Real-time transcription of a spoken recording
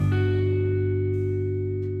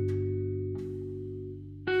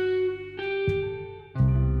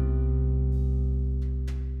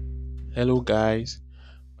Hello, guys.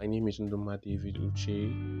 My name is Nduma David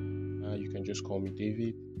Uche. You can just call me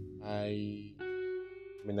David. I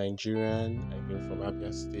am a Nigerian. I came from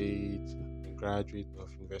Abia State. I'm a graduate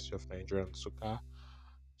of University of Nigeria, Nsukka.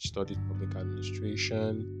 Studied public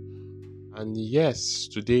administration. And yes,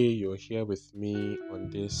 today you're here with me on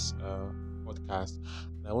this podcast.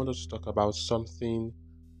 And I want us to talk about something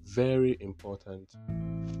very important.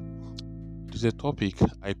 It is a topic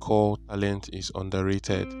I call talent is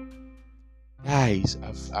underrated. Guys,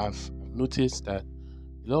 I've noticed that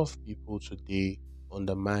a lot of people today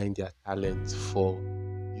undermine their talent for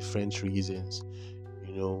different reasons,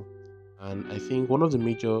 you know. And I think one of the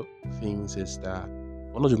major reasons is that,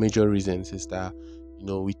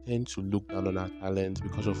 we tend to look down on our talent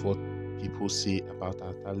because of what people say about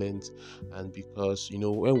our talent, and because,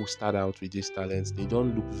 when we start out with these talents, they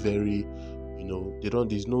don't look very, they don't,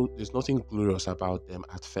 there's nothing glorious about them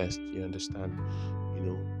at first, you understand? You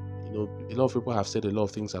know, a lot of people have said a lot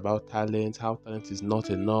of things about talent, how talent is not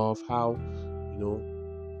enough, how, you know,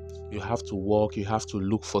 you have to work, you have to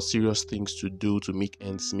look for serious things to do to make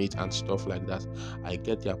ends meet and stuff like that. I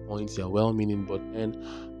get their points, they're well meaning, but then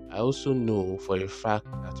I also know for a fact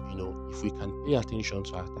that, if we can pay attention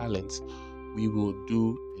to our talents, we will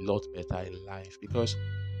do a lot better in life. Because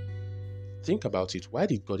think about it, why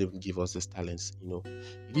did God even give us these talents? Did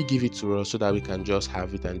He give it to us so that we can just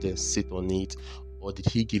have it and then sit on it? Or did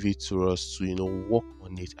He give it to us to, work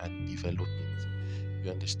on it and develop it?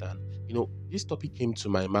 You understand? This topic came to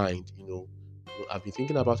my mind. I've been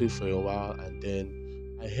thinking about it for a while, and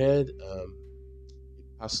then I heard the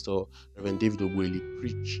pastor, Reverend David Obueli,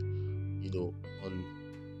 preach,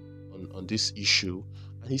 on this issue,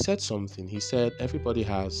 and he said something. He said everybody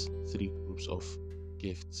has three groups of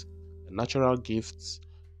gifts: the natural gifts,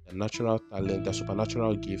 the natural talent, the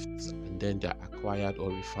supernatural gifts, and then the acquired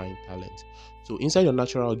or refined talent. So inside your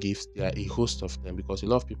natural gifts, there are a host of them, because a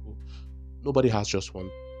lot of people, nobody has just one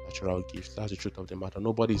natural gift. That's the truth of the matter.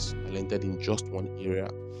 Nobody's talented in just one area.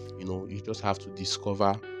 You just have to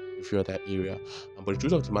discover every other area. But the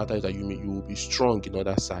truth of the matter is that you will be strong in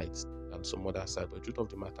other sides than some other side. But the truth of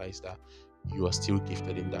the matter is that you are still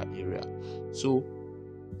gifted in that area. So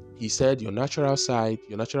he said your natural side,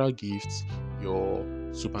 your natural gifts, your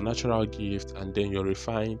supernatural gift, and then your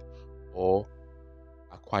refined or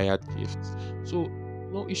acquired gifts. So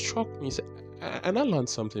it struck me, and I learned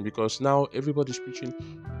something, because now everybody's preaching,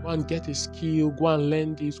 go and get a skill, go and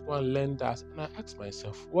learn this, go and learn that. And I asked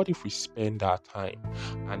myself, what if we spend our time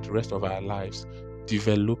and the rest of our lives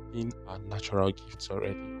developing our natural gifts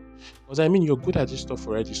already? Because you're good at this stuff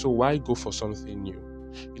already, so why go for something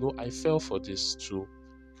new? I fell for this too,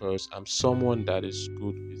 because I'm someone that is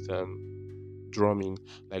good with drumming,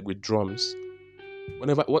 like with drums.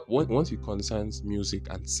 Once it concerns music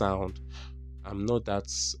and sound, I'm not that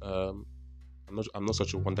I'm not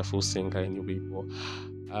such a wonderful singer anyway, but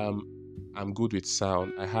I'm good with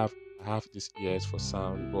sound. I have these ears for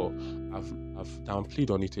sound, but I've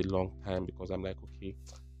downplayed on it a long time, because I'm like, okay,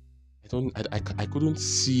 I couldn't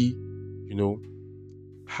see,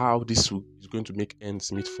 how is going to make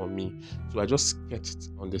ends meet for me. So I just kept it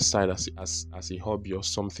on the side as a hobby or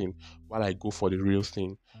something, while I go for the real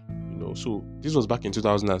thing. So this was back in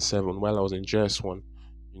 2007 while I was in JS1.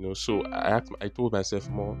 So I told myself,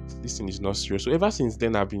 more, this thing is not serious. So ever since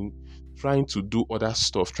then, I've been trying to do other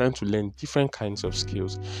stuff, trying to learn different kinds of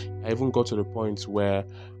skills. I even got to the point where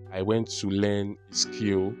I went to learn a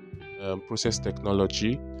skill, process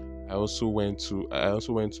technology. I also went to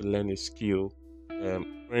learn a skill.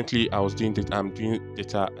 Currently, I'm doing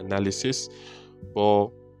data analysis, but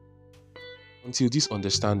until this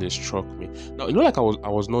understanding struck me. Now, like I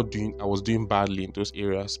was doing badly in those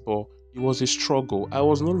areas, but it was a struggle. I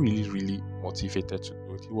was not really, really motivated to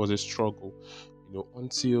do it. It was a struggle,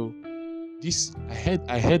 until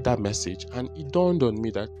I heard that message, and it dawned on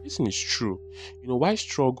me that this thing is true. Why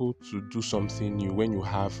struggle to do something new when you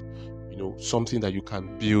have, something that you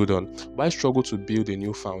can build on? Why struggle to build a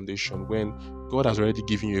new foundation when God has already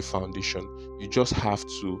given you a foundation? You just have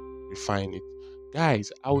to refine it.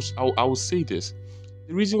 Guys, I will say this.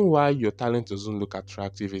 The reason why your talent doesn't look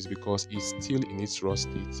attractive is because it's still in its raw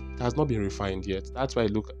state. It has not been refined yet. That's why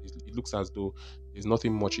it looks as though there's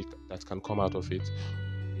nothing much that can come out of it.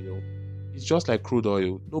 You know, it's just like crude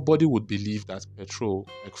oil. Nobody would believe that petrol,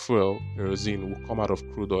 like fuel, kerosene, will come out of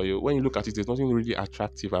crude oil. When you look at it, there's nothing really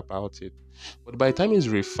attractive about it. But by the time it's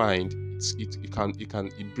refined,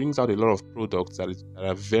 it brings out a lot of products that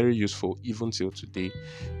are very useful even till today.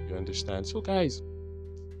 You understand? So, guys,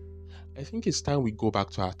 I think it's time we go back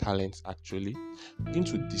to our talents. Actually, begin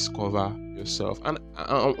to discover yourself. And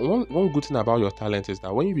one good thing about your talent is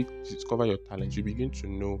that when you discover your talent, you begin to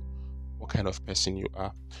know what kind of person you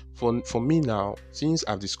are. For me now, since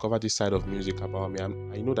I've discovered this side of music about me,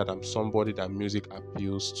 I know that I'm somebody that music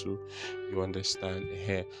appeals to. You understand?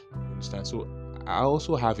 You understand? So I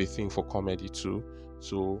also have a thing for comedy too.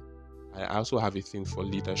 So I also have a thing for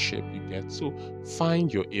leadership. You get? So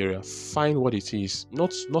find your area, find what it is.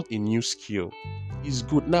 Not a new skill. It's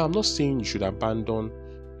good. Now I'm not saying you should abandon,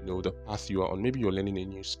 the path you are on. Maybe you're learning a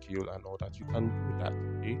new skill and all that. You can do that.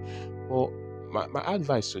 Okay, but my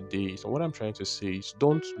advice today is, and what I'm trying to say is,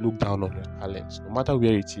 don't look down on your talents, no matter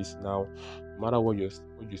where it is now, no matter what you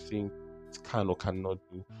think it can or cannot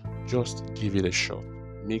do. Just give it a shot.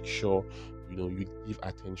 Make sure you give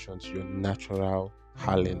attention to your natural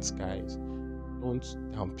talents, guys. Don't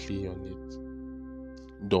downplay on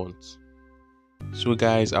it. Don't. So,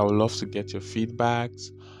 guys, I would love to get your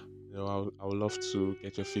feedbacks. I would love to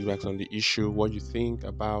get your feedbacks on the issue, what you think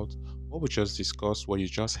about what we just discussed, what you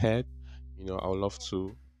just heard. I would love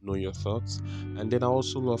to know your thoughts, and then I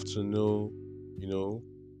also love to know, you know,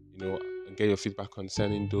 get your feedback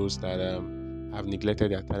concerning those that have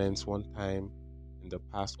neglected their talents one time in the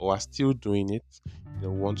past or are still doing it.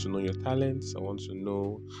 Want to know your talents. I want to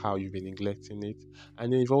know how you've been neglecting it,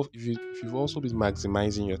 and then if you've also been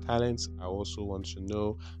maximizing your talents, I also want to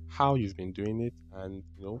know how you've been doing it, and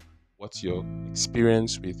what's your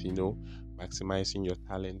experience with maximizing your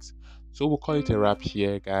talents. So we'll call it a wrap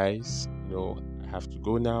here, guys. I have to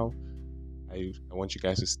go now. I want you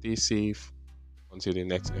guys to stay safe until the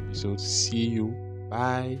next episode. See you.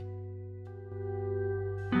 Bye.